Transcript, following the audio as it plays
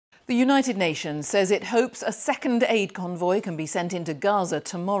The United Nations says it hopes a second aid convoy can be sent into Gaza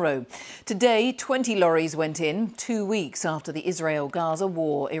tomorrow. Today, 20 lorries went in, 2 weeks after the Israel-Gaza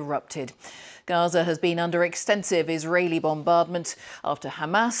war erupted. Gaza has been under extensive Israeli bombardment after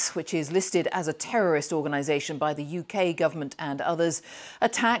Hamas, which is listed as a terrorist organisation by the UK government and others,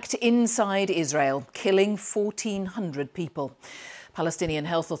 attacked inside Israel, killing 1,400 people. Palestinian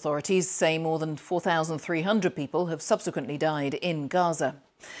health authorities say more than 4,300 people have subsequently died in Gaza.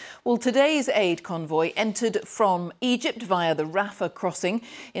 Well, today's aid convoy entered from Egypt via the Rafah crossing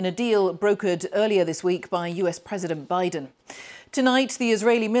in a deal brokered earlier this week by US President Biden. Tonight, the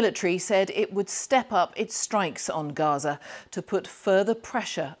Israeli military said it would step up its strikes on Gaza to put further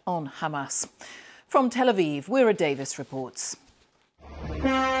pressure on Hamas. From Tel Aviv, Wyre Davies reports.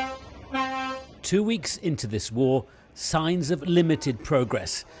 2 weeks into this war, signs of limited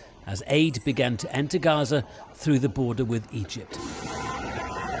progress as aid began to enter Gaza through the border with Egypt.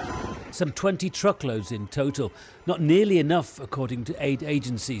 Some 20 truckloads in total, not nearly enough according to aid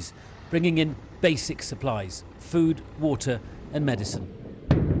agencies, bringing in basic supplies, food, water and medicine.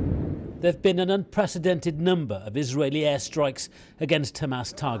 There have been an unprecedented number of Israeli airstrikes against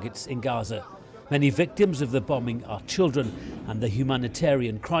Hamas targets in Gaza. Many victims of the bombing are children and the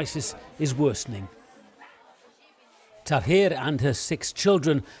humanitarian crisis is worsening. Tahir and her 6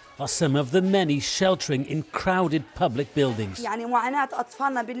 children are some of the many sheltering in crowded public buildings.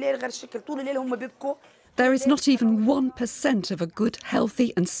 There is not even 1% of a good,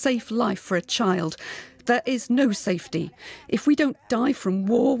 healthy and safe life for a child. There is no safety. If we don't die from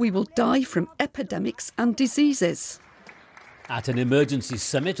war, we will die from epidemics and diseases. At an emergency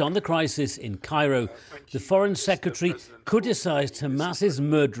summit on the crisis in Cairo, the Foreign Secretary criticised Hamas's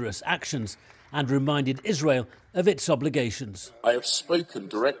murderous actions and reminded Israel of its obligations. I have spoken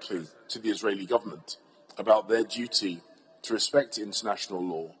directly to the Israeli government about their duty to respect international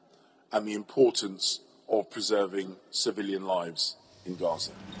law and the importance of preserving civilian lives in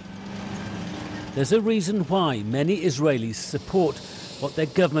Gaza. There's a reason why many Israelis support what their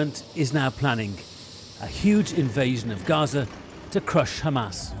government is now planning: a huge invasion of Gaza to crush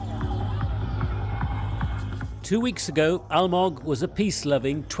Hamas. 2 weeks ago, Almog was a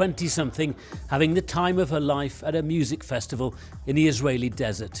peace-loving 20-something having the time of her life at a music festival in the Israeli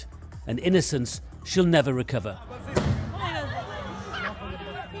desert. An innocence she'll never recover.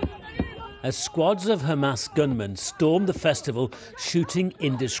 As squads of Hamas gunmen stormed the festival, shooting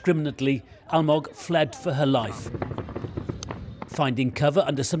indiscriminately, Almog fled for her life, finding cover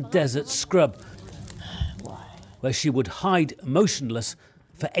under some desert scrub, where she would hide motionless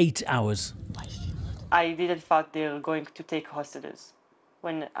for 8 hours. I didn't thought they were going to take hostages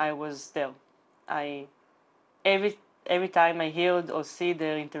when I was there. Every time I heard or see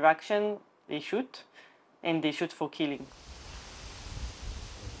their interaction, they shoot, and they shoot for killing.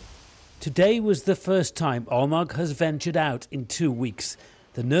 Today was the first time Almog has ventured out in 2 weeks,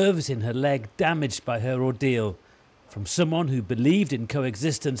 the nerves in her leg damaged by her ordeal. From someone who believed in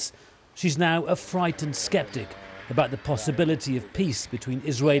coexistence, she's now a frightened skeptic about the possibility of peace between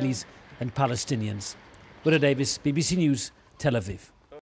Israelis and Palestinians. Wyre Davies, BBC News, Tel Aviv.